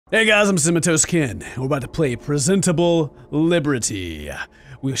Hey guys, I'm CinnamonToastKen. We're about to play Presentable Liberty.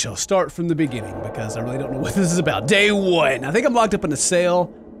 We shall start from the beginning because I really don't know what this is about. Day 1. I think I'm locked up in a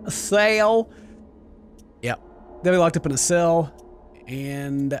cell. A cell? Yep. Then we locked up in a cell.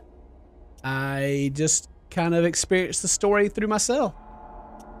 And I just kind of experienced the story through my cell.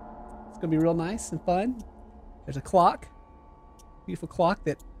 It's gonna be real nice and fun. There's a clock. Beautiful clock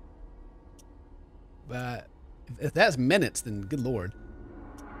that... if that's minutes, then good lord.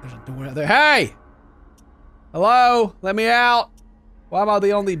 There's a door out there. Hey! Hello? Let me out! Why am I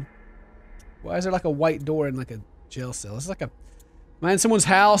the only... Why is there like a white door in like a jail cell? It's like a... Am I in someone's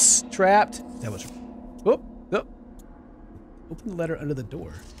house? Trapped? That was... Whoop! Whoop! Open the letter under the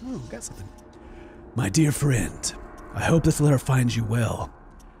door. Oh, got something. My dear friend, I hope this letter finds you well.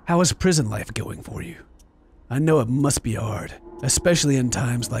 How is prison life going for you? I know it must be hard, especially in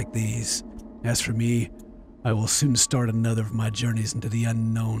times like these. As for me, I will soon start another of my journeys into the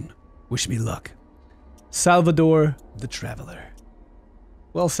unknown. Wish me luck. Salvador the Traveler.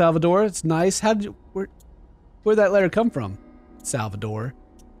 Well, Salvador, it's nice. How did you... Where'd that letter come from? Salvador.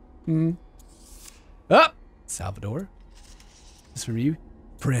 Oh! Salvador. This from you?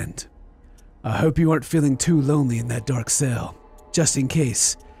 Friend, I hope you aren't feeling too lonely in that dark cell. Just in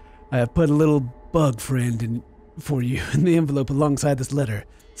case, I have put a little bug friend for you in the envelope alongside this letter.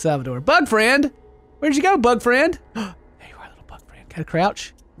 Salvador. Bug friend? Where'd you go, bug friend? There you are, little bug friend. Gotta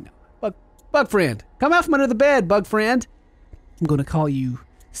crouch? No. Bug friend. Come out from under the bed, bug friend. I'm gonna call you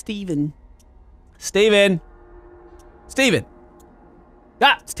Steven. Steven! Steven!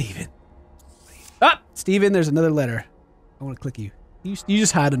 Ah! Steven. Ah! Steven, there's another letter. I wanna click you. You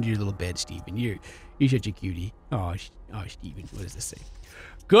just hide under your little bed, Steven. You're such a cutie. Oh, Steven, what does this say?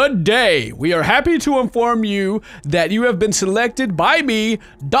 Good day. We are happy to inform you that you have been selected by me,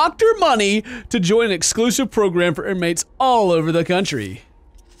 Dr. Money, to join an exclusive program for inmates all over the country.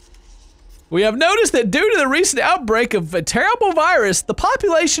 We have noticed that due to the recent outbreak of a terrible virus, the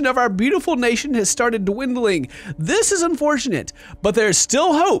population of our beautiful nation has started dwindling. This is unfortunate, but there's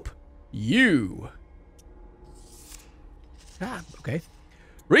still hope. You. Okay.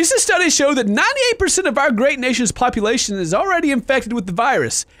 Recent studies show that 98% of our great nation's population is already infected with the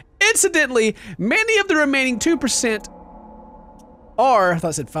virus. Incidentally, many of the remaining 2%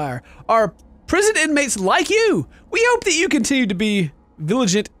 are prison inmates like you. We hope that you continue to be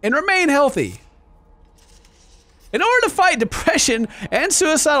vigilant and remain healthy. In order to fight depression and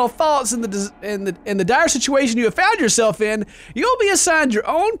suicidal thoughts in the dire situation you have found yourself in, you'll be assigned your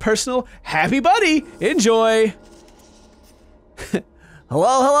own personal happy buddy. Enjoy.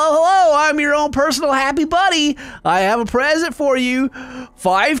 Hello, I'm your own personal happy buddy. I have a present for you.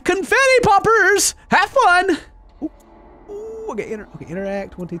 5 confetti poppers. Have fun. Ooh, okay,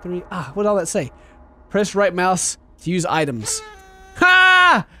 interact, 1, 2, 3. Ah, what did all that say? Press right mouse to use items.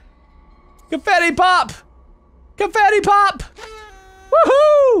 Ha! Confetti pop. Confetti pop.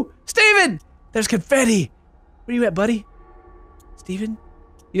 Woohoo! Steven, there's confetti. Where you at, buddy? Steven?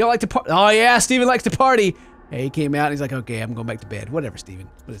 You don't like to party? Oh yeah, Steven likes to party. Hey, he came out and he's like, okay, I'm going back to bed. Whatever, Steven.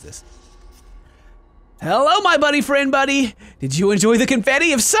 What is this? Hello, my friend buddy. Did you enjoy the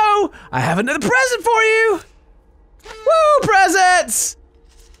confetti? If so, I have another present for you. Woo, presents!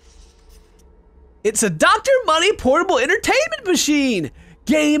 It's a Dr. Money portable entertainment machine.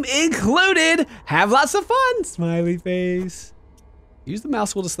 Game included. Have lots of fun. Smiley face. Use the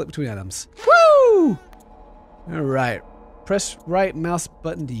mouse wheel to slip between items. Woo! All right. Press right mouse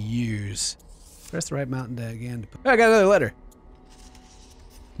button to use. Press the right mountain again. Oh, I got another letter.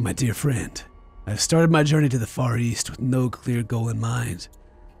 My dear friend, I've started my journey to the Far East with no clear goal in mind.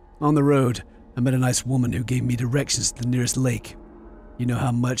 On the road, I met a nice woman who gave me directions to the nearest lake. You know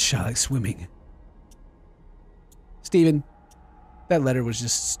how much I like swimming. Steven, that letter was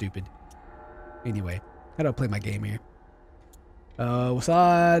just stupid. Anyway, how do I play my game here?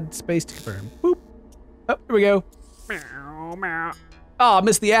 Side space to confirm. Boop. Oh, here we go. Meow, meow. Oh, I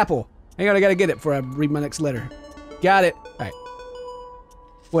missed the apple. Hang on, I gotta get it before I read my next letter. Got it. All right.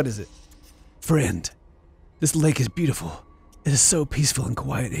 What is it? Friend, this lake is beautiful. It is so peaceful and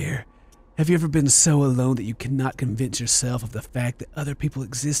quiet here. Have you ever been so alone that you cannot convince yourself of the fact that other people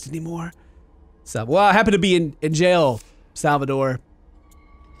exist anymore? Well, I happen to be in jail, Salvador.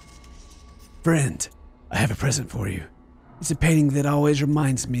 Friend, I have a present for you. It's a painting that always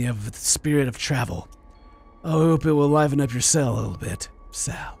reminds me of the spirit of travel. I hope it will liven up your cell a little bit,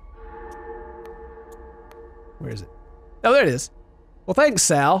 Sal. Where is it? Oh, there it is. Well, thanks,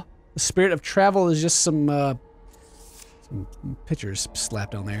 Sal. The spirit of travel is just some pictures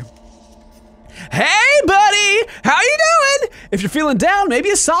slapped on there. Hey, buddy! How you doing? If you're feeling down,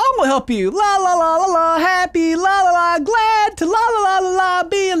 maybe a song will help you. La la la la la, happy la la la, glad to la la la la la,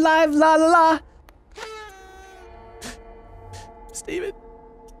 be alive. la la la. Steven.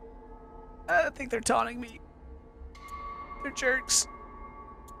 I think they're taunting me. They're jerks.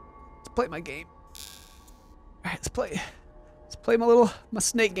 Let's play my game. Alright, let's play my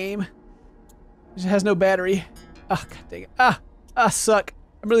snake game. It has no battery. Oh, god dang it. I suck.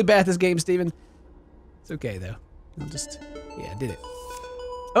 I'm really bad at this game, Steven. It's okay though. I'll just, yeah, I did it.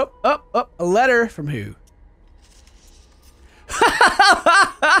 Oh, a letter from who?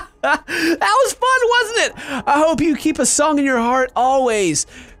 That was fun, wasn't it? I hope you keep a song in your heart always,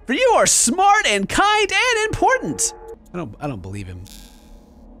 for you are smart and kind and important. I don't believe him.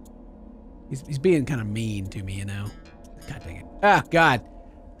 He's being kind of mean to me, you know. God dang it. Ah, God,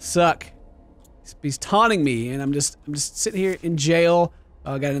 suck. He's taunting me, and I'm just sitting here in jail.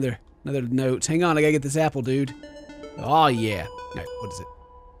 Oh, I got another note. Hang on, I gotta get this apple, dude. Oh yeah. All right, what is it?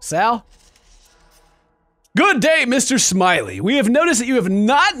 Sal? Good day, Mr. Smiley. We have noticed that you have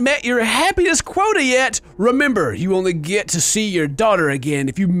not met your happiness quota yet. Remember, you only get to see your daughter again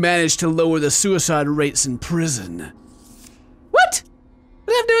if you manage to lower the suicide rates in prison. What? What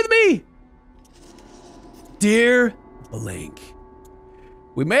does that have to do with me? Dear Blank,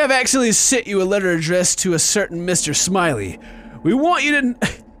 we may have actually sent you a letter addressed to a certain Mr. Smiley. We want you to...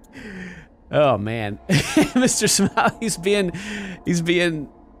 Oh man, Mr. Smiley's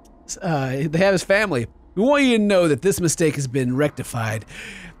they have his family. We want you to know that this mistake has been rectified,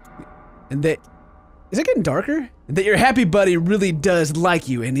 and that, is it getting darker? And that your happy buddy really does like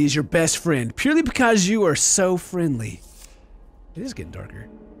you, and he's your best friend, purely because you are so friendly. It is getting darker.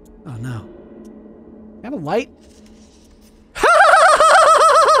 Oh no. Have a light? How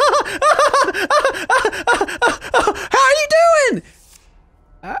are you doing?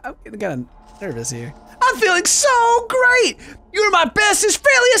 I'm getting kind of nervous here. I'm feeling so great! You're my bestest,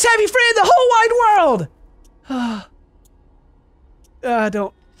 friendliest, happy friend in the whole wide world!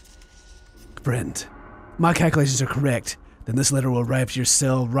 Don't... Friend, my calculations are correct. Then this letter will arrive to your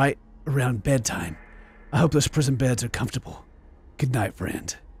cell right around bedtime. I hope those prison beds are comfortable. Good night,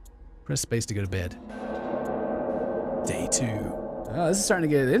 friend. Press space to go to bed. Day 2. Oh, this is starting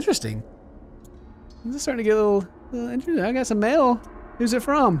to get interesting. This is starting to get a little interesting. I got some mail. Who's it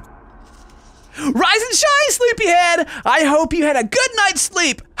from? Rise and shine, sleepyhead! I hope you had a good night's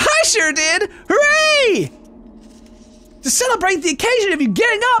sleep. I sure did. Hooray! To celebrate the occasion of you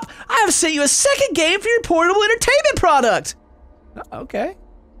getting up, I have sent you a second game for your portable entertainment product. Okay,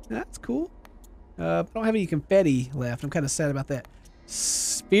 that's cool. I don't have any confetti left. I'm kind of sad about that.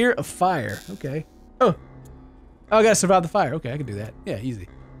 Spear of fire. Okay. Oh, I gotta survive the fire. Okay, I can do that. Yeah, easy.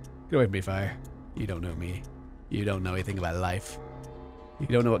 Get away from me, fire. You don't know me. You don't know anything about life. You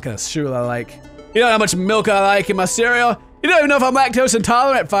don't know what kind of cereal I like. You don't know how much milk I like in my cereal. You don't even know if I'm lactose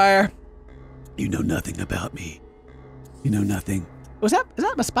intolerant, fire. You know nothing about me. You know nothing. Is that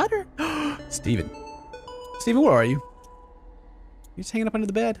my spider? Steven. Steven, where are you? You just hanging up under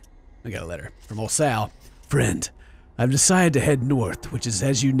the bed? I got a letter from old Sal. Friend, I've decided to head north, which is,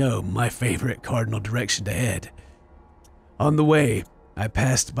 as you know, my favorite cardinal direction to head. On the way, I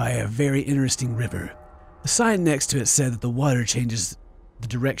passed by a very interesting river. The sign next to it said that the water changes the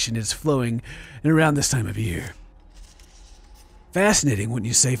direction it's flowing and around this time of year. Fascinating, wouldn't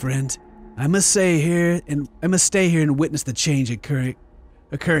you say, friend? I must stay here and witness the change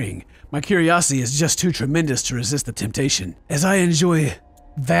occurring. My curiosity is just too tremendous to resist the temptation. As I enjoy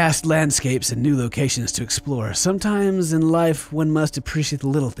vast landscapes and new locations to explore, sometimes in life one must appreciate the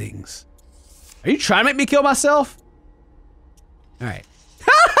little things. Are you trying to make me kill myself? All right.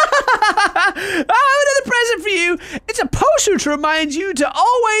 Oh, another present for you. It's a poster to remind you to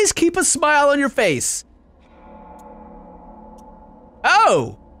always keep a smile on your face.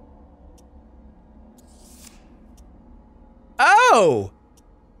 Oh. Oh.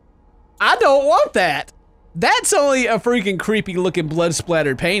 I don't want that. That's only a freaking creepy looking blood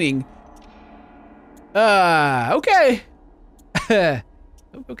splattered painting. Okay.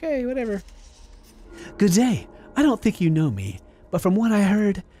 Okay, whatever. Good day. I don't think you know me, but from what I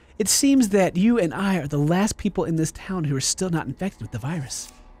heard, it seems that you and I are the last people in this town who are still not infected with the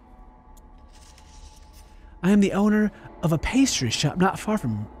virus. I am the owner of a pastry shop not far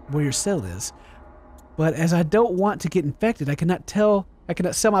from where your cell is, but as I don't want to get infected, I cannot sell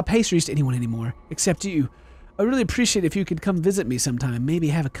my pastries to anyone anymore, except you. I'd really appreciate if you could come visit me sometime and maybe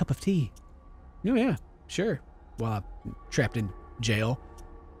have a cup of tea. Oh yeah, sure. While I'm trapped in jail,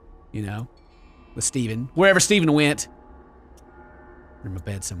 you know, with Steven. Wherever Steven went. In my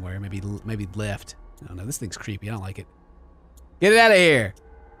bed somewhere, maybe left. I don't know, this thing's creepy, I don't like it. Get it out of here!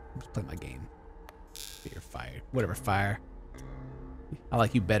 I'm just playing my game. You're fired. Whatever, fire. I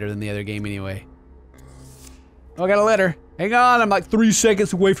like you better than the other game anyway. Oh, I got a letter. Hang on, I'm like 3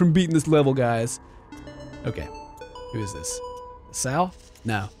 seconds away from beating this level, guys. Okay, who is this? Sal?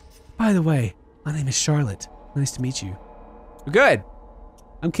 No. By the way, my name is Charlotte. Nice to meet you. Good.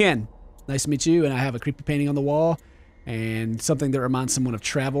 I'm Ken. Nice to meet you, and I have a creepy painting on the wall and something that reminds someone of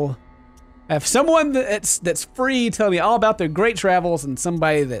travel. I have someone that's free telling me all about their great travels and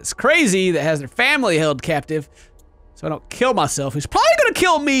somebody that's crazy that has their family held captive so I don't kill myself, who's probably gonna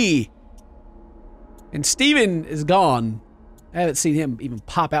kill me. And Steven is gone. I haven't seen him even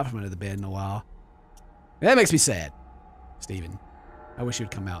pop out from under the bed in a while. That makes me sad, Steven. I wish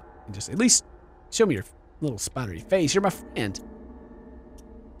you'd come out and just at least show me your little spidery face. You're my friend.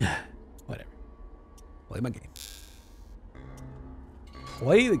 Whatever. Play my game.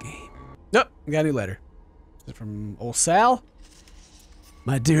 Play the game. Nope, I got a new letter. Is it from old Sal?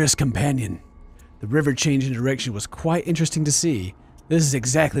 My dearest companion, the river change in direction was quite interesting to see. This is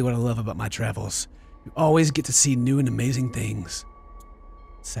exactly what I love about my travels. You always get to see new and amazing things.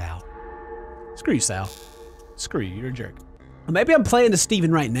 Sal. Screw you, Sal. Screw you, you're a jerk. Well, maybe I'm playing to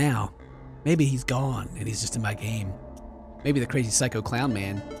Steven right now. Maybe he's gone and he's just in my game. Maybe the crazy psycho clown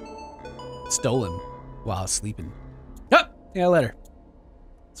man stole him while I was sleeping. Oh, yeah, a letter.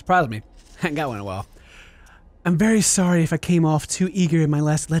 Surprised me. I haven't got one in a while. I'm very sorry if I came off too eager in my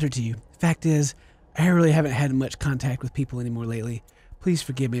last letter to you. Fact is, I really haven't had much contact with people anymore lately. Please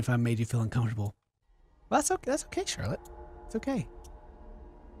forgive me if I made you feel uncomfortable. Well, that's okay. That's okay, Charlotte. It's okay.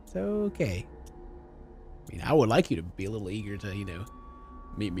 It's okay. I mean, I would like you to be a little eager to, you know,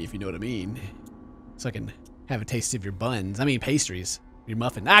 meet me if you know what I mean. So I can have a taste of your buns. I mean, pastries. Your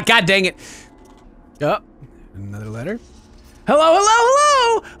muffin. Ah, god dang it. Oh, another letter. Hello, hello,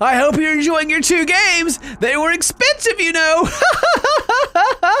 hello! I hope you're enjoying your 2 games. They were expensive, you know.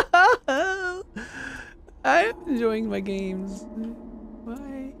 I'm enjoying my games.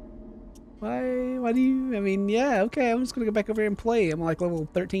 Why? Why do you? I mean, yeah, okay. I'm just gonna go back over here and play. I'm like level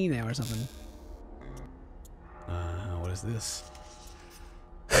 13 now or something. What is this?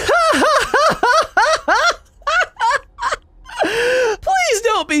 Please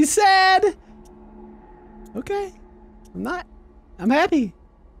don't be sad. Okay. I'm not. I'm happy.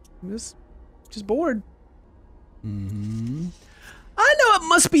 I'm just bored. I know it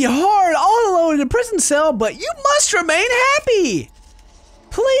must be hard all alone in a prison cell, but you must remain happy.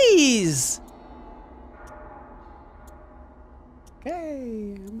 Please.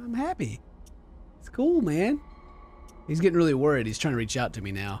 Okay, I'm happy. It's cool, man. He's getting really worried. He's trying to reach out to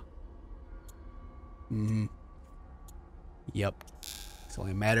me now. Yep. It's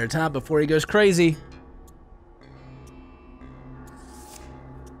only a matter of time before he goes crazy.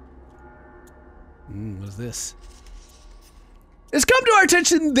 What's this? It's come to our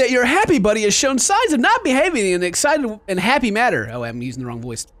attention that your happy buddy has shown signs of not behaving in an excited and happy manner. Oh, I'm using the wrong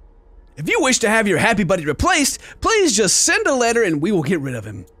voice. If you wish to have your happy buddy replaced, please just send a letter and we will get rid of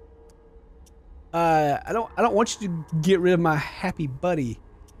him. I don't want you to get rid of my happy buddy.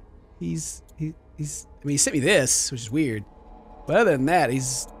 I mean, he sent me this, which is weird. But other than that,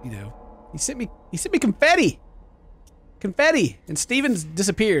 he's, you know, he sent me confetti. Confetti. And Steven's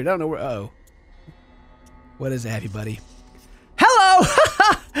disappeared. I don't know where. Uh-oh. What is it, happy buddy? Hello!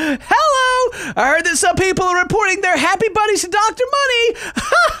 Hello! I heard that some people are reporting their happy buddies to Dr.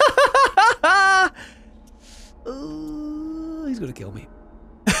 Money. Ooh, he's gonna kill me.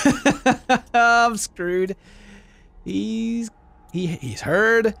 I'm screwed. He's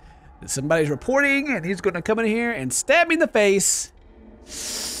heard that somebody's reporting, and he's gonna come in here and stab me in the face.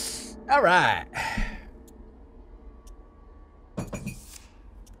 All right.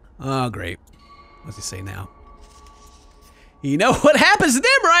 Oh, great. What's he say now? You know what happens to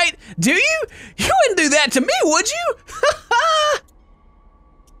them, right? Do you? You wouldn't do that to me, would you?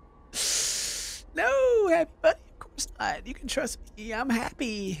 No, happy buddy. Of course not. You can trust me. I'm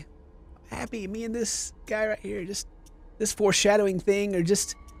happy. I'm happy. Me and this guy right here, just this foreshadowing thing, are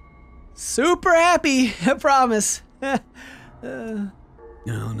just super happy. I promise. Oh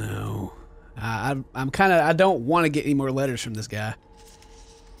no. I don't want to get any more letters from this guy.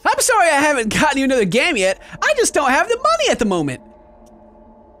 I'm sorry I haven't gotten you another game yet. I just don't have the money at the moment.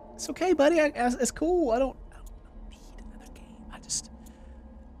 It's okay, buddy. It's cool. I don't need another game.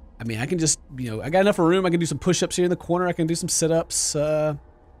 I mean, I can just, you know, I got enough room. I can do some push-ups here in the corner. I can do some sit-ups. You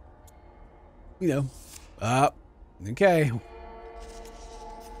know. Okay.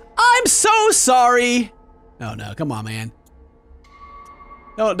 I'm so sorry. Oh no, come on, man.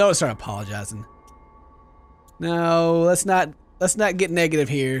 Don't start apologizing. No, let's not get negative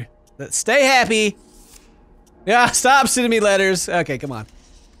here. Let's stay happy. Yeah, stop sending me letters. Okay, come on.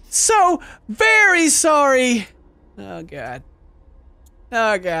 So very sorry. Oh God.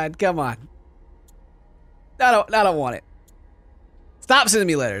 Oh God, come on. I don't want it. Stop sending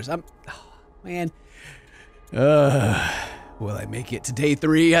me letters. Oh, man. Will I make it to day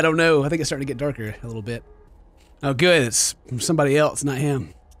 3? I don't know. I think it's starting to get darker a little bit. Oh, good. It's from somebody else, not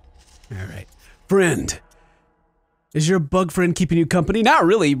him. All right. Friend. Is your bug friend keeping you company? Not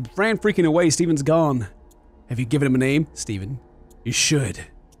really. Ran freaking away. Steven's gone. Have you given him a name? Steven. You should.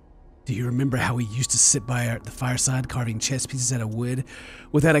 Do you remember how we used to sit by the fireside carving chess pieces out of wood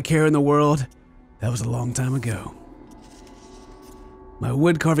without a care in the world? That was a long time ago. My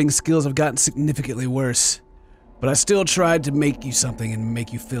wood carving skills have gotten significantly worse, but I still tried to make you something and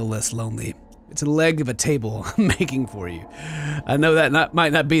make you feel less lonely. It's a leg of a table I'm making for you. I know that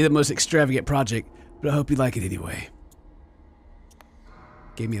might not be the most extravagant project, but I hope you like it anyway.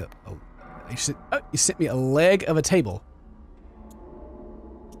 Gave me you sent me a leg of a table.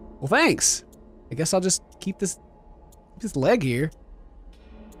 Well, thanks. I guess I'll just keep this leg here.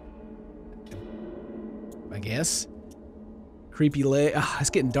 I guess. Creepy leg. Ah, it's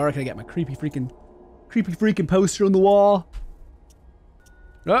getting dark. I got my creepy freaking poster on the wall.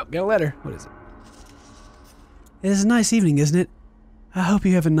 Oh, got a letter. What is it? It is a nice evening, isn't it? I hope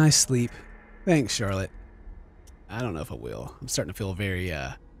you have a nice sleep. Thanks, Charlotte. I don't know if I will. I'm starting to feel very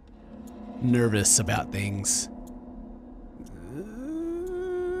nervous about things.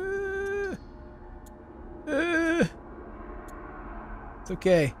 It's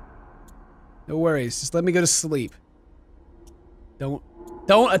okay. No worries. Just let me go to sleep.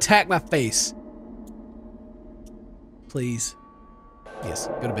 Don't attack my face. Please. Yes,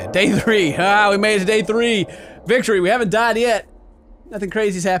 go to bed. Day 3. Ah, we made it to day 3. Victory. We haven't died yet. Nothing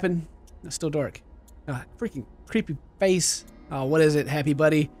crazy's happened. It's still dark. Ah, freaking creepy face. Oh, what is it, happy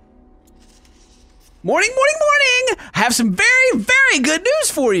buddy? Morning, morning, morning! I have some very, very good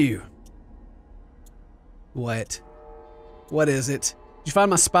news for you. What? What is it? Did you find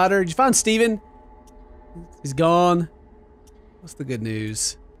my spider? Did you find Steven? He's gone. What's the good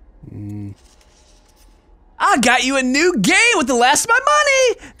news? I got you a new game with the last of my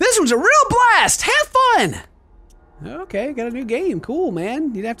money! This one's a real blast! Have fun! Okay, got a new game. Cool,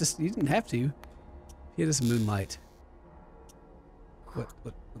 man. You didn't have to. Hit us moonlight. What?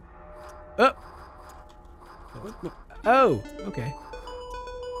 Oh! Oh, okay.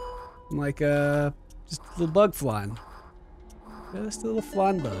 I'm like, just a little bug flying. Just a little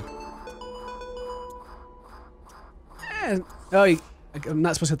flying bug. Oh, I'm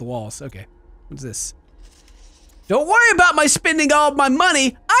not supposed to hit the walls. Okay. What's this? Don't worry about my spending all of my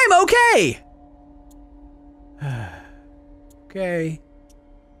money. I'm okay. Okay.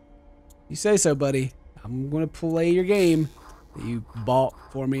 You say so, buddy. I'm gonna play your game that you bought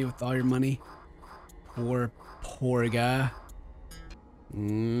for me with all your money. Poor guy.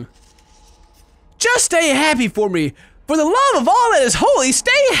 Just stay happy for me. For the love of all that is holy,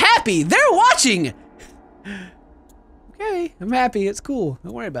 stay happy. They're watching. Okay, I'm happy. It's cool.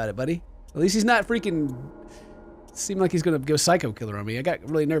 Don't worry about it, buddy. At least he's not freaking... Seemed like he's gonna go psycho killer on me. I got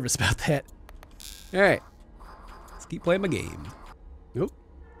really nervous about that. All right. Let's keep playing my game. Nope.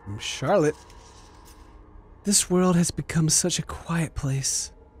 I'm Charlotte. This world has become such a quiet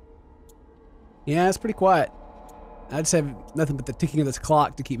place. Yeah, it's pretty quiet. I just have nothing but the ticking of this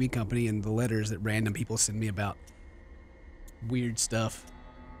clock to keep me company and the letters that random people send me about weird stuff.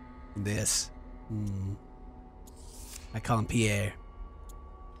 This. I call him Pierre.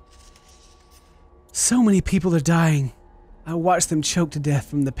 So many people are dying. I watched them choke to death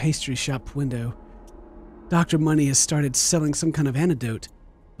from the pastry shop window. Dr. Money has started selling some kind of antidote,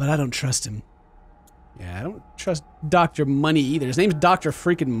 but I don't trust him. Yeah, I don't trust Dr. Money either. His name's Dr.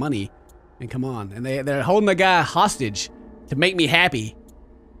 freaking Money. And come on, and they're holding the guy hostage to make me happy.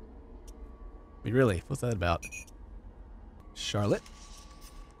 I mean, really, what's that about? Charlotte?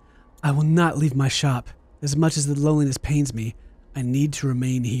 I will not leave my shop. As much as the loneliness pains me, I need to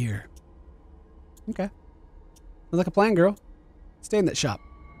remain here. Okay. Sounds like a plan, girl. Stay in that shop.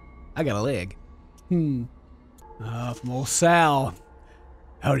 I got a leg. From old Sal.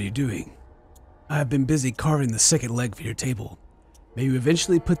 How are you doing? I have been busy carving the second leg for your table. May you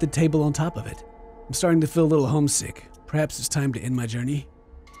eventually put the table on top of it. I'm starting to feel a little homesick. Perhaps it's time to end my journey?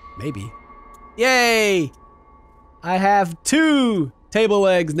 Maybe. Yay! I have 2 table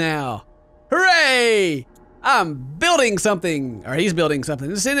legs now. Hooray! I'm building something. Or he's building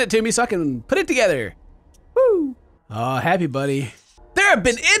something. Send it to me so I can put it together. Woo! Oh, happy buddy. There have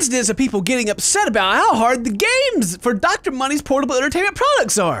been incidents of people getting upset about how hard the games for Dr. Money's portable entertainment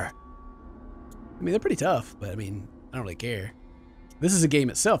products are. I mean, they're pretty tough, but I mean, I don't really care. This is a game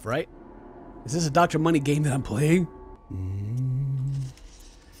itself, right? Is this a Dr. Money game that I'm playing?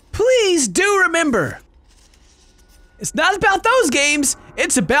 Please do remember, it's not about those games,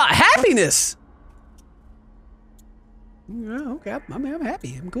 it's about happiness. Okay, I'm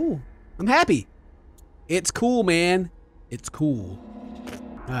happy. I'm cool. I'm happy. It's cool, man. It's cool.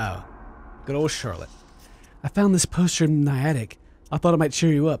 Oh, good old Charlotte. I found this poster in the attic. I thought it might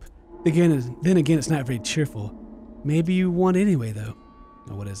cheer you up. Then again, it's not very cheerful. Maybe you want anyway, though.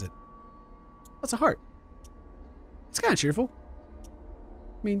 Oh, what is it? What's a heart? It's kind of cheerful.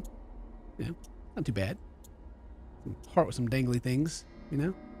 I mean, you know, not too bad. Some heart with some dangly things, you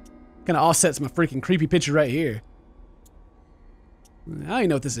know? Kind of offsets my freaking creepy picture right here. I don't even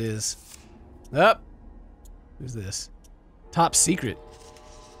know what this is. Up. Who's this? Top secret.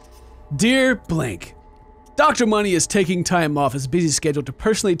 Dear Blank, Dr. Money is taking time off his busy schedule to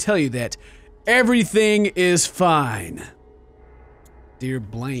personally tell you that everything is fine. Dear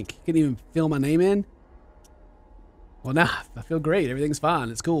Blank. You couldn't even fill my name in? Well, nah, I feel great. Everything's fine.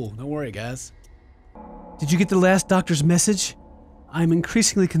 It's cool. Don't worry, guys. Did you get the last doctor's message? I'm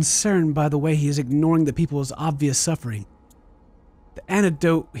increasingly concerned by the way he is ignoring the people's obvious suffering. The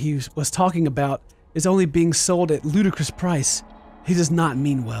antidote he was talking about is only being sold at ludicrous price. He does not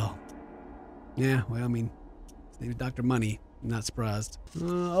mean well. Yeah, well, I mean, his name is Dr. Money. I'm not surprised.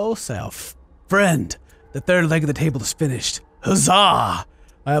 Oh, self. Friend, the third leg of the table is finished. Huzzah!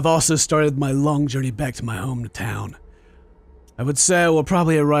 I have also started my long journey back to my hometown. I would say I will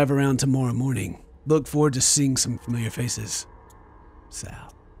probably arrive around tomorrow morning. Look forward to seeing some familiar faces.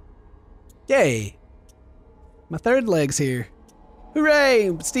 Sal. Yay! My third leg's here. Hooray!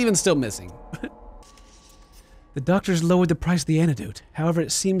 But Steven's still missing. The doctors lowered the price of the antidote. However,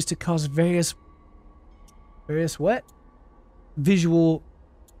 it seems to cause various what? Visual?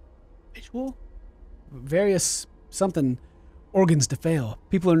 Various something organs to fail.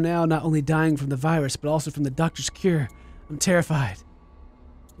 People are now not only dying from the virus, but also from the doctor's cure. I'm terrified.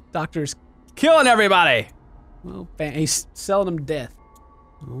 The doctor's killing everybody! Well, he's selling them death.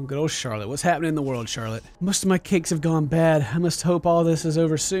 Oh, good old Charlotte. What's happening in the world, Charlotte? Most of my cakes have gone bad. I must hope all this is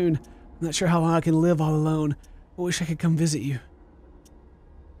over soon. I'm not sure how long I can live all alone. I wish I could come visit you.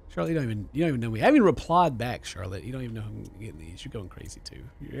 Charlotte, you don't even know me. I haven't even replied back, Charlotte. You don't even know who I'm getting these. You're going crazy too.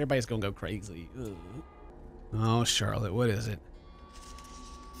 Everybody's gonna go crazy. Ugh. Oh, Charlotte, what is it?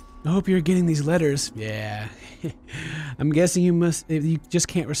 I hope you're getting these letters. Yeah. I'm guessing you just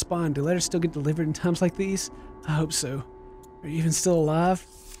can't respond. Do letters still get delivered in times like these? I hope so. Are you even still alive?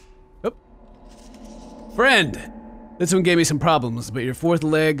 Oh. Friend! This one gave me some problems, but your fourth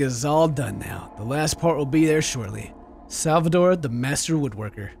leg is all done now. The last part will be there shortly. Salvador, the master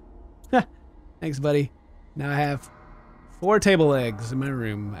woodworker. Thanks, buddy. Now I have 4 table legs in my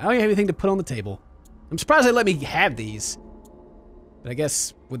room. I don't even have anything to put on the table. I'm surprised they let me have these. But I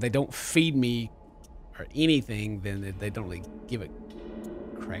guess when they don't feed me or anything, then they don't really give a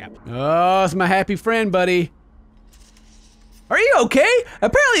crap. Oh, it's my happy friend, buddy. Are you okay?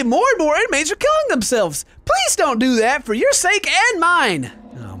 Apparently more and more inmates are killing themselves. Please don't do that for your sake and mine.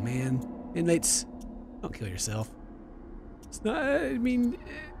 Oh man, inmates, don't kill yourself. It's not, I mean,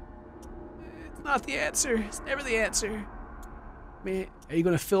 it's not the answer. It's never the answer. I mean, are you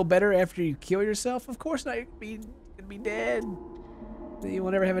gonna feel better after you kill yourself? Of course not, you're gonna be dead. Then you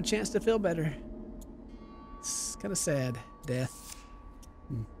won't ever have a chance to feel better. It's kind of sad, death.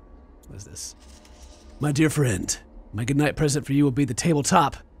 What is this? My dear friend, my goodnight present for you will be the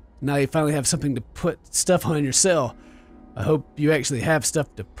tabletop. Now you finally have something to put stuff on in your cell. I hope you actually have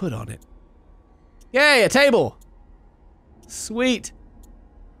stuff to put on it. Yay, a table! Sweet.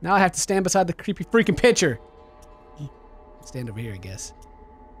 Now I have to stand beside the creepy freaking picture. Stand over here, I guess.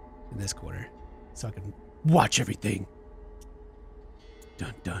 In this corner. So I can watch everything.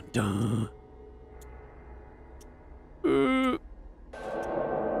 Dun dun dun.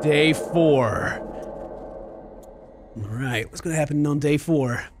 Day 4. Alright, what's gonna happen on day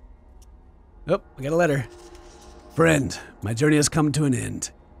 4? Oh, I got a letter. Friend, my journey has come to an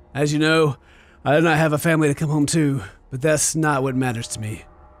end. As you know, I do not have a family to come home to, but that's not what matters to me.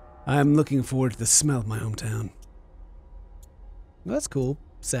 I am looking forward to the smell of my hometown. Well, that's cool,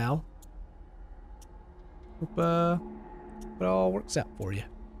 Sal. Hope it all works out for you.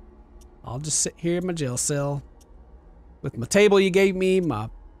 I'll just sit here in my jail cell with my table you gave me, my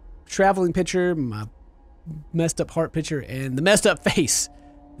traveling picture, my messed up heart picture, and the messed up face.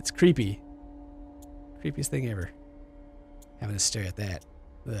 It's creepy. Creepiest thing ever. Having to stare at that.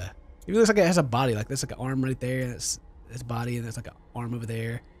 Ugh. It looks like it has a body. Like there's like an arm right there. And it's body, and there's like an arm over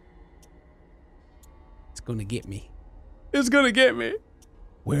there. It's gonna get me. It's gonna get me.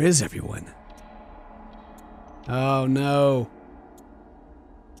 Where is everyone? Oh no.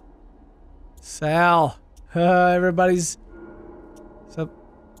 Sal. Everybody's.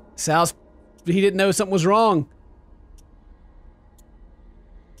 Sal's. He didn't know something was wrong.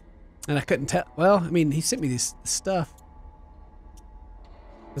 And I couldn't tell. Well, I mean, he sent me this stuff.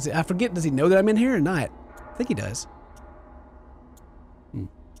 I forget, does he know that I'm in here or not? I think he does.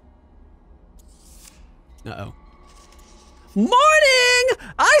 Uh-oh.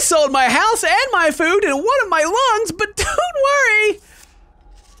 Morning! I sold my house and my food and one of my lungs, but don't worry!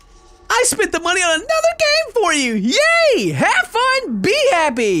 I spent the money on another game for you! Yay! Have fun, be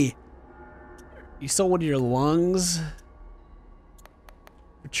happy! You sold one of your lungs?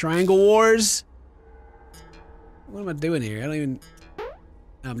 For Triangle Wars? What am I doing here? I don't even...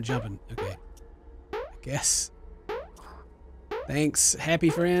 I'm jumping. Okay. I guess. Thanks, happy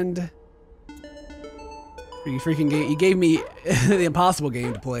friend. You freaking game. You gave me the impossible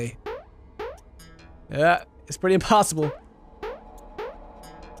game to play. Yeah, it's pretty impossible.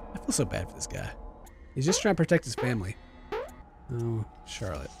 I feel so bad for this guy. He's just trying to protect his family. Oh,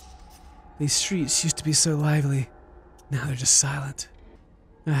 Charlotte. These streets used to be so lively. Now they're just silent.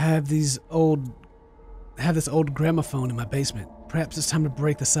 I have this old gramophone in my basement. Perhaps it's time to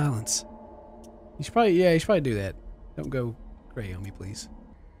break the silence. You should probably do that. Don't go gray on me, please.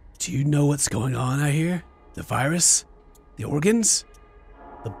 Do you know what's going on out here? The virus? The organs?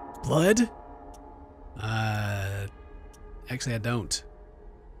 The blood? Actually I don't.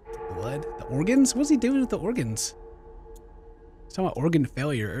 Blood? The organs? What's he doing with the organs? He was talking about organ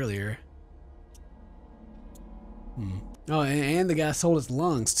failure earlier. Oh, and the guy sold his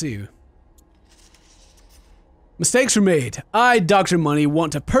lungs too. Mistakes were made. I, Dr. Money,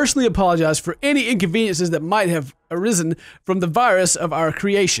 want to personally apologize for any inconveniences that might have arisen from the virus of our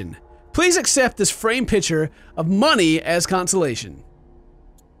creation. Please accept this framed picture of Money as consolation.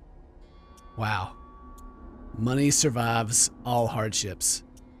 Wow. Money survives all hardships.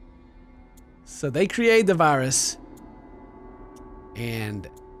 So they created the virus, and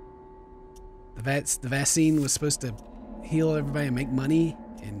the vaccine was supposed to heal everybody and make money,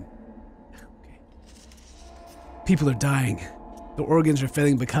 and people are dying. The organs are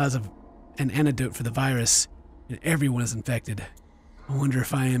failing because of an antidote for the virus, and everyone is infected. I wonder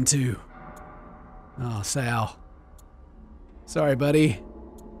if I am too. Oh, Sal. Sorry, buddy.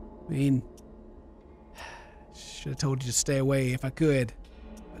 I mean, should have told you to stay away if I could,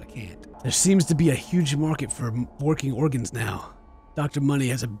 but I can't. There seems to be a huge market for working organs now. Dr. Money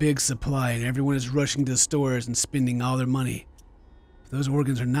has a big supply, and everyone is rushing to the stores and spending all their money. But those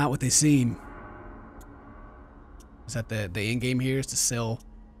organs are not what they seem. Is that the end game here? Is to sell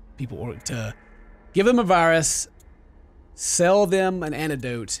people, or to give them a virus, sell them an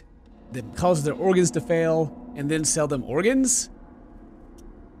antidote that causes their organs to fail, and then sell them organs?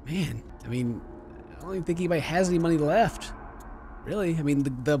 Man, I mean, I don't even think anybody has any money left. Really? I mean,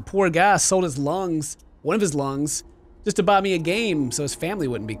 the poor guy sold his lungs, one of his lungs, just to buy me a game so his family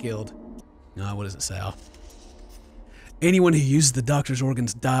wouldn't be killed. No, what is it, Sal? Anyone who uses the doctor's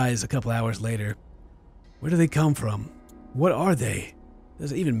organs dies a couple hours later. Where do they come from? What are they?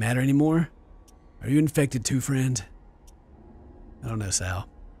 Does it even matter anymore? Are you infected too, friend? I don't know, Sal.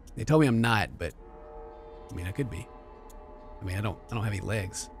 They told me I'm not, but I mean, I could be. I mean, I don't have any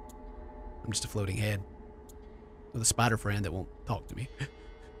legs. I'm just a floating head with a spider friend that won't talk to me.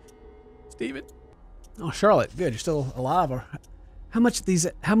 Steven. Oh, Charlotte, good. You're still alive. Or how much of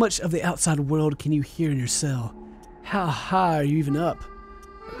the outside world can you hear in your cell? How high are you even up?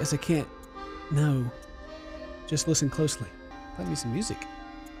 I guess I can't. No. Just listen closely. Play me some music.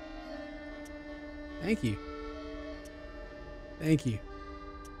 Thank you. Thank you.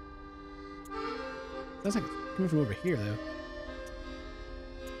 Sounds like it's coming from over here, though.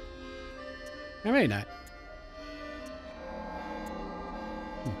 Or maybe not.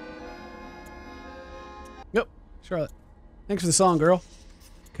 Nope. Charlotte. Thanks for the song, girl.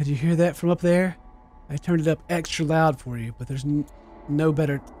 Could you hear that from up there? I turned it up extra loud for you, but there's no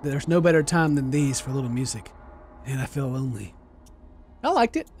better time than these for a little music. And I feel lonely. I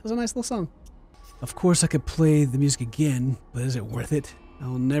liked it. It was a nice little song. Of course I could play the music again, but is it worth it?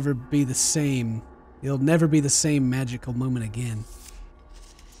 I'll never be the same. It'll never be the same magical moment again.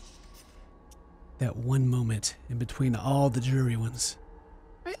 That one moment in between all the dreary ones.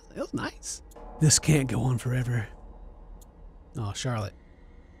 It was nice. This can't go on forever. Oh, Charlotte.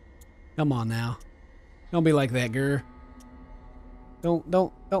 Come on now. Don't be like that, girl.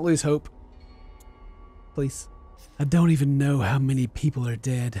 Don't lose hope. Please. I don't even know how many people are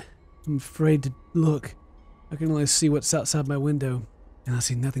dead. I'm afraid to look. I can only see what's outside my window, and I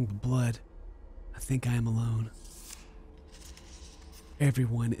see nothing but blood. I think I am alone.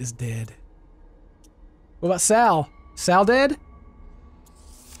 Everyone is dead. What about Sal? Sal dead?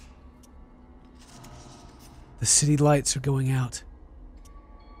 The city lights are going out.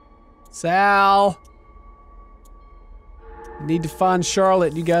 Sal! I need to find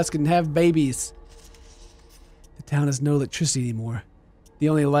Charlotte. You guys can have babies. The town has no electricity anymore. The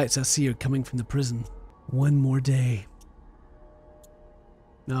only lights I see are coming from the prison. One more day.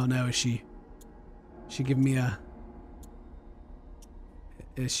 No, is she giving me a...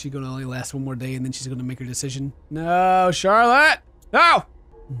 Is she gonna only last one more day and then she's gonna make her decision? No, Charlotte! No!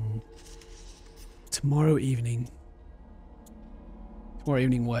 Tomorrow evening. Tomorrow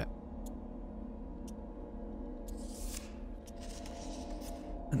evening what?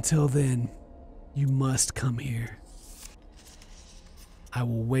 Until then, you must come here. I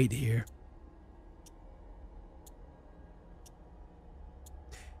will wait here.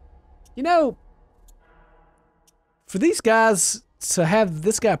 You know, for these guys to have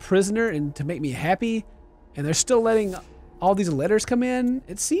this guy prisoner and to make me happy, and they're still letting all these letters come in,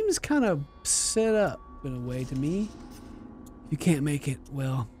 it seems kind of set up in a way to me. If you can't make it,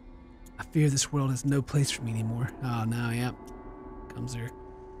 well, I fear this world has no place for me anymore. Oh no, yep. Comes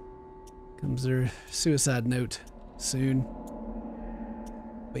their suicide note soon.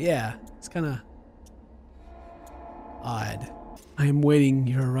 But yeah, it's kind of odd. I am waiting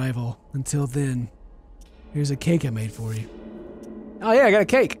your arrival. Until then, here's a cake I made for you. Oh yeah, I got a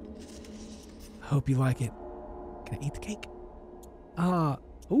cake. I hope you like it. Can I eat the cake?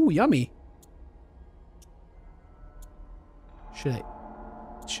 Ooh, yummy. Should I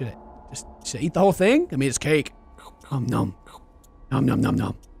eat the whole thing? I mean, it's cake. Nom nom. Nom nom nom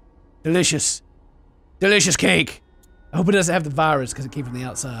nom. Delicious. Delicious cake. I hope it doesn't have the virus because it came from the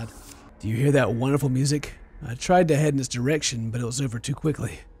outside. Do you hear that wonderful music? I tried to head in this direction, but it was over too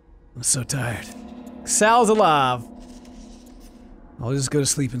quickly. I'm so tired. Sal's alive. I'll just go to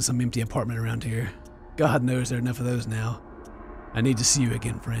sleep in some empty apartment around here. God knows there are enough of those now. I need to see you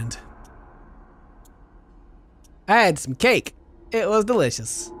again, friend. I had some cake. It was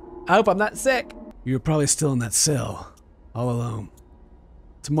delicious. I hope I'm not sick. You're probably still in that cell, all alone.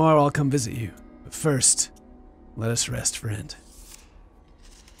 Tomorrow I'll come visit you, but first, let us rest, friend.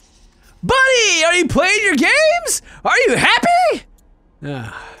 Buddy, are you playing your games? Are you happy?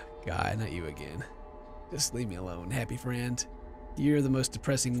 Ah, God, not you again. Just leave me alone, happy friend. You're the most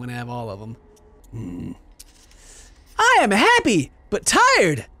depressing one out of all of them. I am happy, but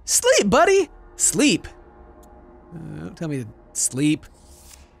tired. Sleep, buddy. Sleep. Don't tell me to sleep.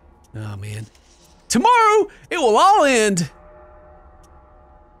 Oh, man. Tomorrow, it will all end.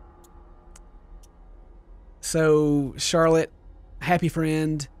 So, Charlotte, happy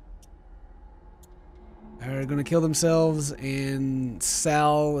friend, are gonna kill themselves, and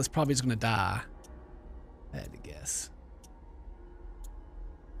Sal is probably just gonna die. I had to guess.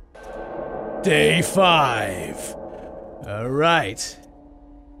 Day 5. All right.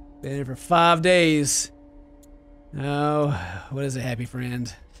 Been here for 5 days. Oh, what is it, happy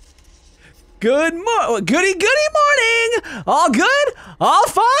friend? Goody morning! All good? All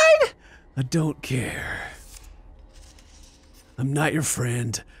fine? I don't care. I'm not your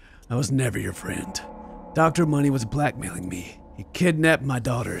friend. I was never your friend. Dr. Money was blackmailing me. He kidnapped my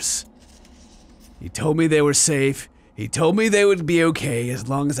daughters. He told me they were safe. He told me they would be okay as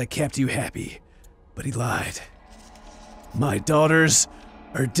long as I kept you happy. But he lied. My daughters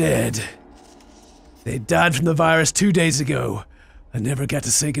are dead. They died from the virus 2 days ago. I never got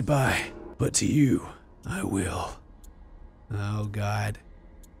to say goodbye. But to you, I will. Oh, God.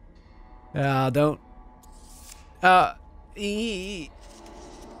 Don't.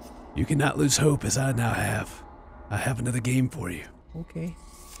 You cannot lose hope as I now have. I have another game for you. Okay.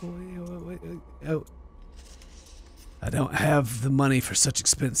 Oh. I don't have the money for such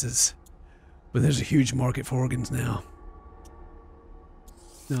expenses, but there's a huge market for organs now.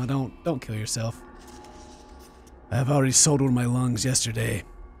 No, don't kill yourself. I have already sold one of my lungs yesterday,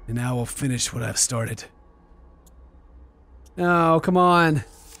 and now I will finish what I've started. Oh, come on.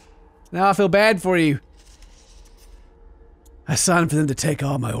 Now I feel bad for you. I signed for them to take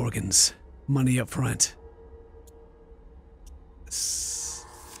all my organs. Money up front.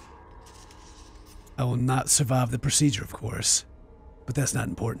 I will not survive the procedure, of course, but that's not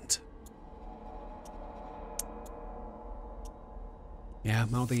important. Yeah, I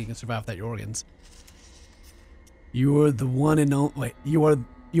don't think you can survive without your organs. You are the one and only. Wait, you are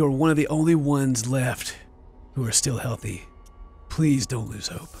one of the only ones left who are still healthy. Please don't lose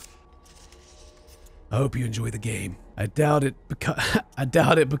hope. I hope you enjoy the game. I doubt it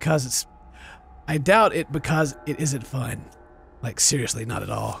because it isn't fun. Like, seriously, not at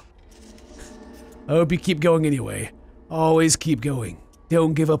all. I hope you keep going anyway. Always keep going.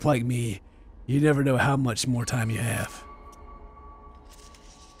 Don't give up like me. You never know how much more time you have.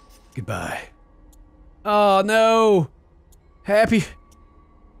 Goodbye. Oh no! Happy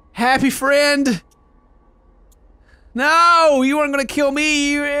friend! No! You weren't gonna kill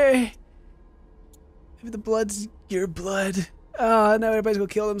me! Maybe the blood's your blood. Oh, no, everybody's gonna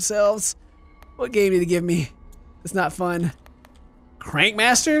kill themselves. What game did he give me? It's not fun.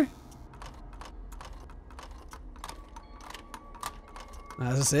 Crankmaster?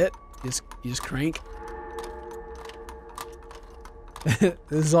 Is this it? You just crank? This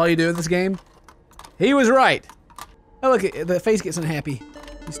is all you do with this game? He was right. Oh, look, the face gets unhappy.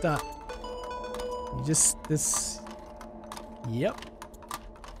 You stop. You just, yep.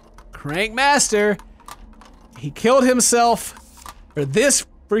 Crankmaster. He killed himself for this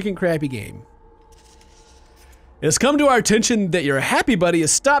freaking crappy game. It has come to our attention that your happy buddy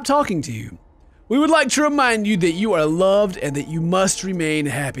has stopped talking to you. We would like to remind you that you are loved and that you must remain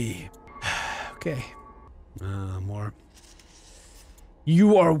happy. Okay. More.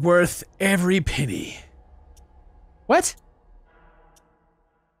 You are worth every penny. What?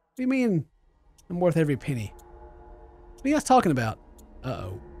 What do you mean I'm worth every penny? What are you guys talking about?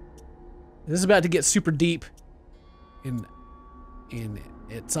 Uh-oh. This is about to get super deep. And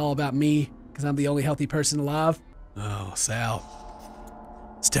it's all about me because I'm the only healthy person alive. Oh,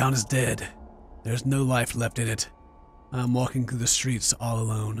 Sal. This town is dead. There's no life left in it. I'm walking through the streets all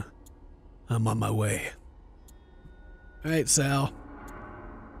alone. I'm on my way. All right, Sal.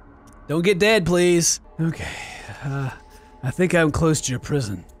 Don't get dead, please. Okay. I think I'm close to your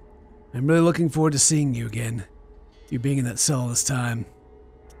prison. I'm really looking forward to seeing you again. You being in that cell this time.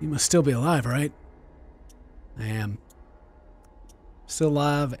 You must still be alive, right? I am. Still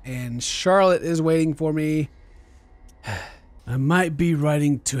alive, and Charlotte is waiting for me. I might be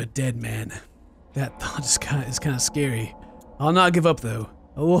writing to a dead man. That thought is kind of scary. I'll not give up, though.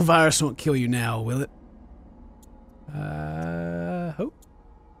 A little virus won't kill you now, will it? Hope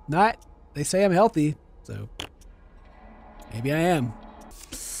not. They say I'm healthy, so maybe I am.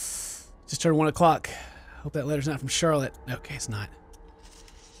 Just turned 1 o'clock. Hope that letter's not from Charlotte. Okay, it's not.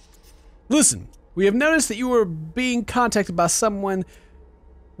 Listen, we have noticed that you were being contacted by someone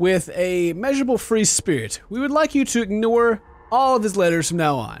with a measurable free spirit. We would like you to ignore all of his letters from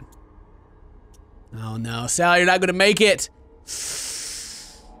now on. Oh no, Sal, you're not gonna make it.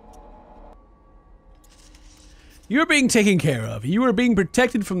 You're being taken care of. You are being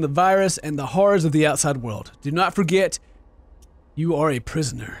protected from the virus and the horrors of the outside world. Do not forget, you are a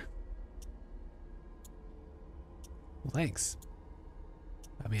prisoner. Well, thanks.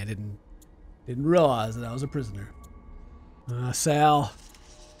 I mean, I didn't realize that I was a prisoner. Sal,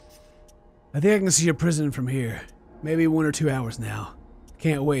 I think I can see your prison from here. Maybe 1 or 2 hours now.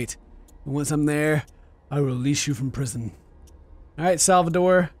 Can't wait. And once I'm there, I will release you from prison. All right,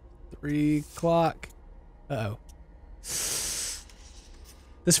 Salvador. 3 o'clock. Uh-oh.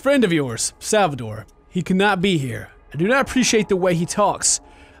 This friend of yours, Salvador, he cannot be here. I do not appreciate the way he talks.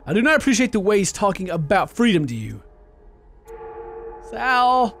 I do not appreciate the way he's talking about freedom to you.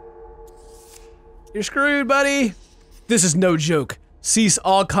 Sal, you're screwed, buddy. This is no joke. Cease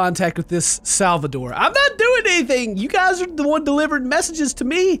all contact with this Salvador. I'm not doing anything. You guys are the one delivering messages to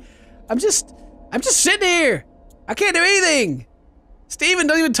me. I'm just sitting here. I can't do anything. Steven,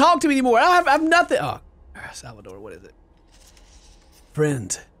 don't even talk to me anymore. I have nothing. Oh, Salvador, what is it?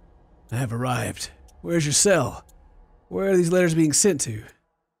 Friend, I have arrived. Where's your cell? Where are these letters being sent to?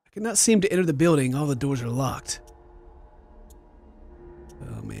 I cannot seem to enter the building. All the doors are locked.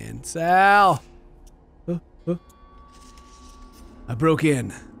 Oh man, Sal. I broke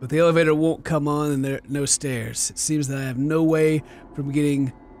in, but the elevator won't come on and there are no stairs. It seems that I have no way from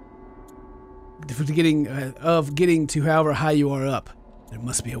getting to however high you are up. There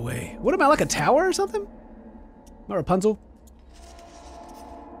must be a way. What am I, like a tower or something? Am I Rapunzel?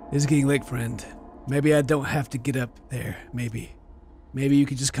 It's getting late, friend. Maybe I don't have to get up there. Maybe you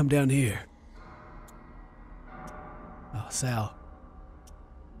could just come down here. Oh, Sal.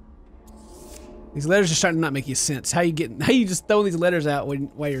 These letters are starting to not make you sense. How you just throwing these letters out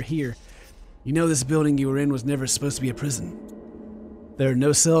while you're here? You know this building you were in was never supposed to be a prison. There are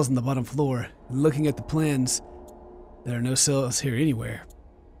no cells on the bottom floor. And looking at the plans, there are no cells here anywhere.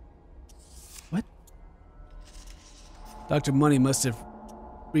 What? Dr. Money must have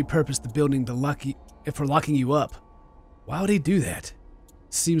repurposed the building for locking you up. Why would he do that?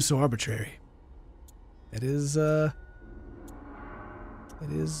 It seems so arbitrary. That is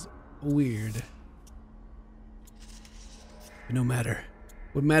weird. But no matter.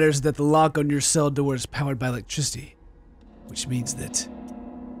 What matters is that the lock on your cell door is powered by electricity, which means that...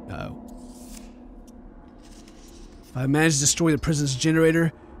 If I manage to destroy the prison's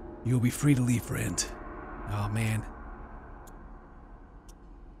generator, you'll be free to leave, friend. Oh, man.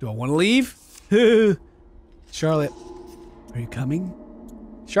 Do I want to leave? Charlotte, are you coming?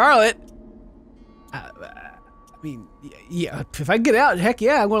 Charlotte? I mean, yeah, if I get out, heck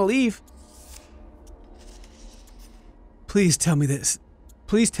yeah, I want to leave. Please tell me this.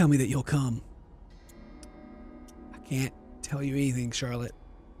 Please tell me that you'll come. I can't tell you anything, Charlotte.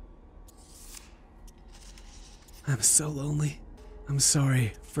 I'm so lonely. I'm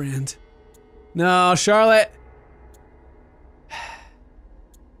sorry, friend. No, Charlotte.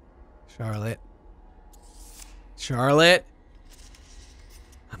 Charlotte. Charlotte.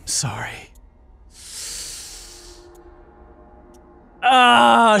 I'm sorry.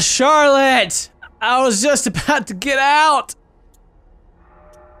 Ah, Charlotte! I was just about to get out.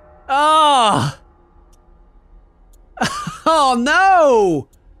 Oh. Oh no!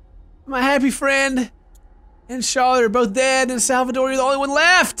 My happy friend and Charlotte are both dead, and Salvador, you're the only one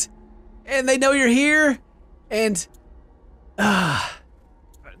left! And they know you're here, and... oh,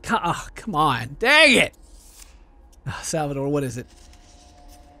 come on. Dang it! Salvador, what is it?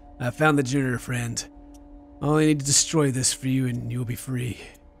 I found the generator, friend. I only need to destroy this for you and you'll be free.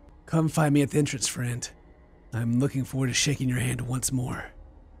 Come find me at the entrance, friend. I'm looking forward to shaking your hand once more.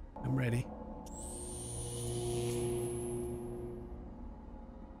 I'm ready.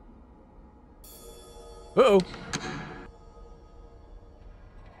 Uh-oh. Can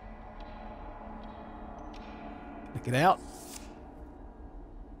I get out?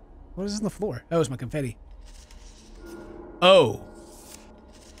 What is this on the floor? Oh, it's my confetti. Oh.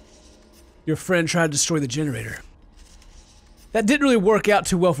 Your friend tried to destroy the generator. That didn't really work out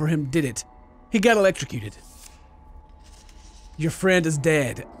too well for him, did it? He got electrocuted. Your friend is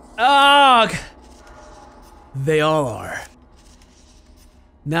dead. Ugh! They all are.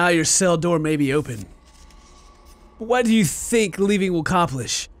 Now your cell door may be open. But what do you think leaving will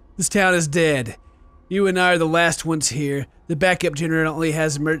accomplish? This town is dead. You and I are the last ones here. The backup generator only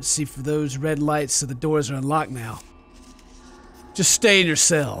has emergency for those red lights, so the doors are unlocked now. Just stay in your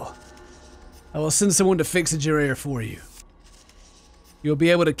cell. I will send someone to fix the generator for you. You'll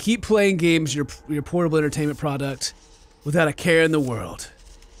be able to keep playing games, your portable entertainment product, without a care in the world.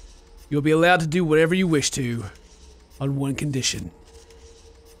 You'll be allowed to do whatever you wish to, on one condition.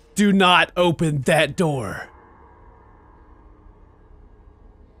 Do not open that door.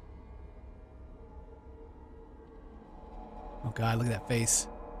 Oh God, look at that face.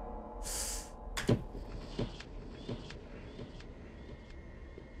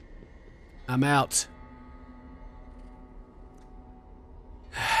 I'm out.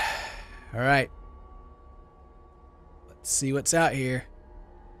 All right. Let's see what's out here.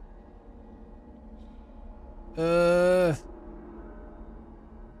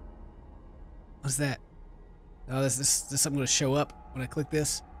 What's that? Oh, this something gonna show up when I click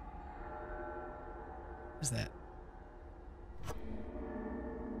this. What's that?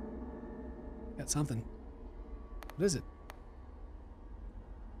 Got something. What is it?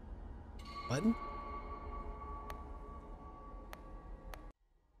 Button?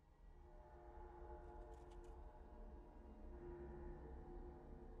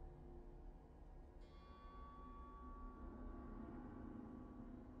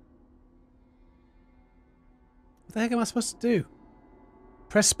 What the heck am I supposed to do?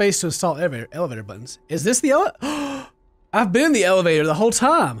 Press space to install elevator buttons. Is this the elevator? I've been in the elevator the whole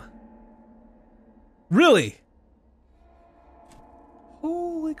time. Really?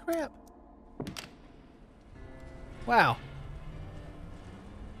 Holy crap. Wow.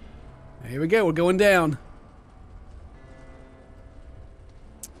 Here we go, we're going down.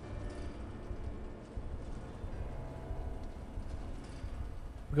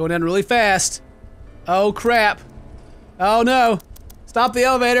 We're going down really fast. Oh crap. Oh no. Stop the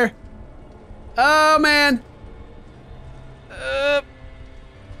elevator. Oh man.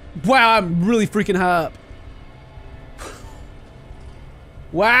 Wow, I'm really freaking high up.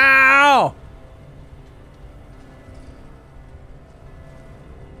 Wow.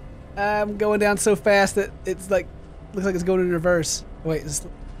 I'm going down so fast that it's like, looks like it's going in reverse. Wait, is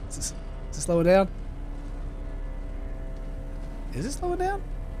this slowing down? Is it slowing down?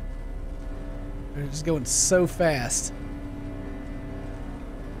 Or just going so fast?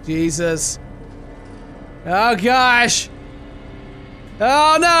 Jesus. Oh gosh.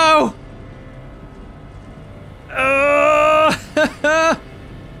 Oh no. Oh.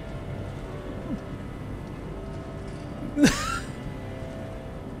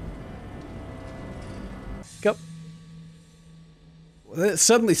 Go. Well, it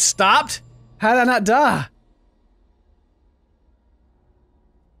suddenly stopped? How did I not die?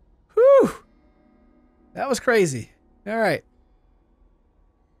 Whew. That was crazy. All right.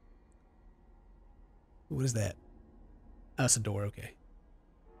 What is that? Oh, it's a door, okay.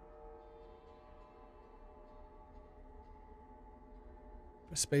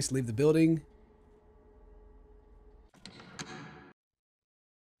 Press space to leave the building.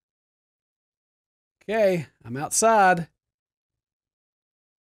 Okay, I'm outside.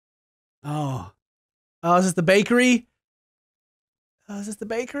 Oh. Oh, is this the bakery? Oh, is this the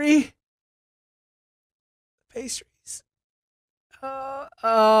bakery? Pastries.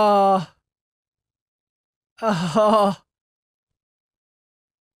 Oh. Oh.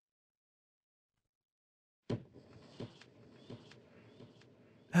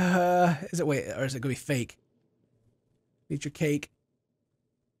 Is it, wait, or is it gonna be fake? Eat your cake.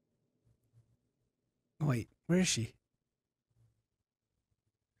 Wait, where is she?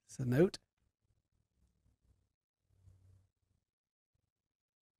 Is it a note?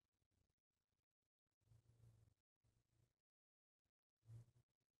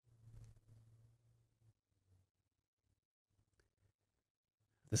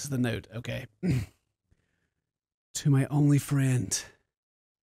 This is the note, okay. To my only friend.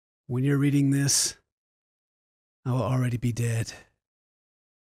 When you're reading this, I will already be dead.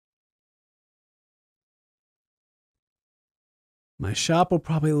 My shop will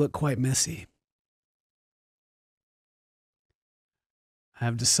probably look quite messy. I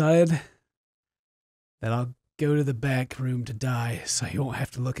have decided that I'll go to the back room to die so you won't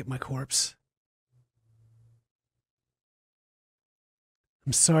have to look at my corpse.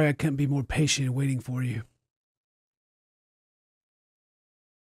 I'm sorry I couldn't be more patient in waiting for you.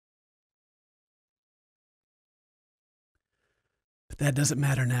 But that doesn't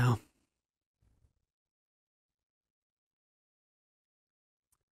matter now.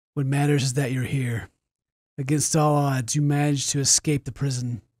 What matters is that you're here. Against all odds, you managed to escape the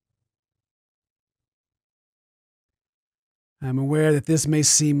prison. I'm aware that this may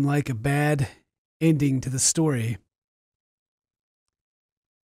seem like a bad ending to the story,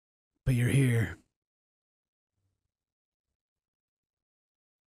 but you're here.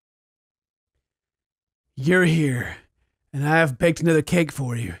 You're here, and I have baked another cake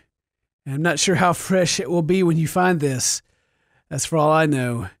for you. And I'm not sure how fresh it will be when you find this. As for all I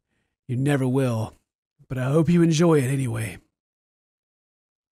know, you never will. But I hope you enjoy it anyway.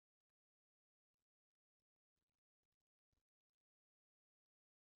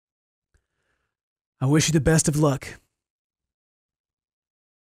 I wish you the best of luck.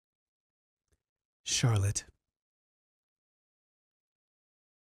 Charlotte.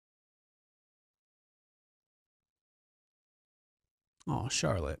 Oh,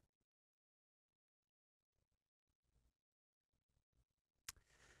 Charlotte.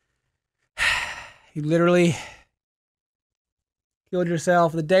 You literally killed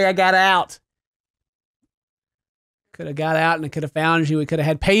yourself the day I got out. Could have got out and I could have found you. We could have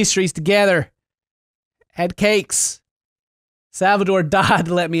had pastries together. Had cakes. Salvador died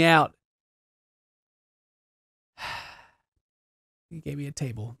to let me out. He gave me a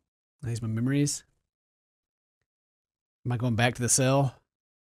table. These are my memories. Am I going back to the cell?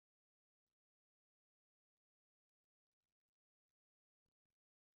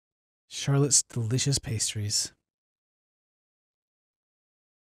 Charlotte's delicious pastries.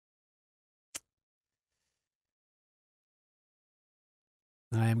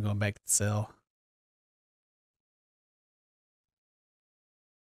 I am going back to the cell.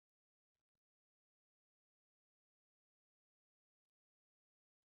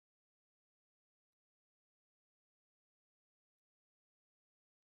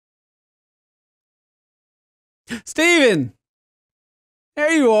 Steven!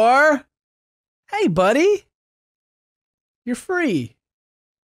 There you are. Hey, buddy. You're free.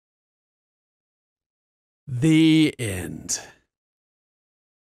 The end.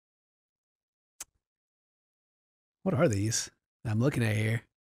 What are these I'm looking at here?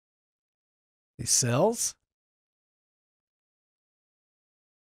 These cells?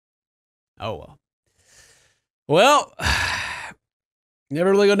 Oh, well. Well,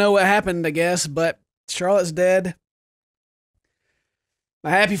 never really gonna know what happened, I guess, but Charlotte's dead. My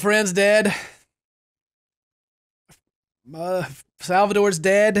happy friend's dead. Salvador's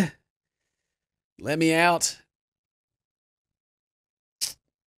dead. Let me out.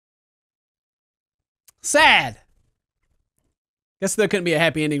 Sad. Guess there couldn't be a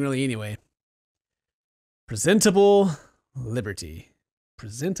happy ending really anyway. Presentable Liberty.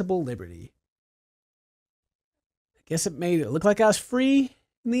 Presentable Liberty. I guess it made it look like I was free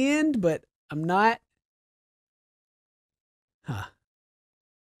in the end, but I'm not. Huh.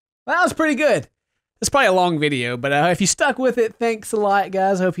 Well, that was pretty good. It's probably a long video, but if you stuck with it, thanks a lot,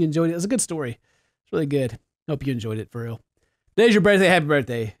 guys. I hope you enjoyed it. It was a good story. It's really good. Hope you enjoyed it, for real. Today's your birthday. Happy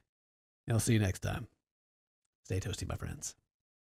birthday. And I'll see you next time. Stay toasty, my friends.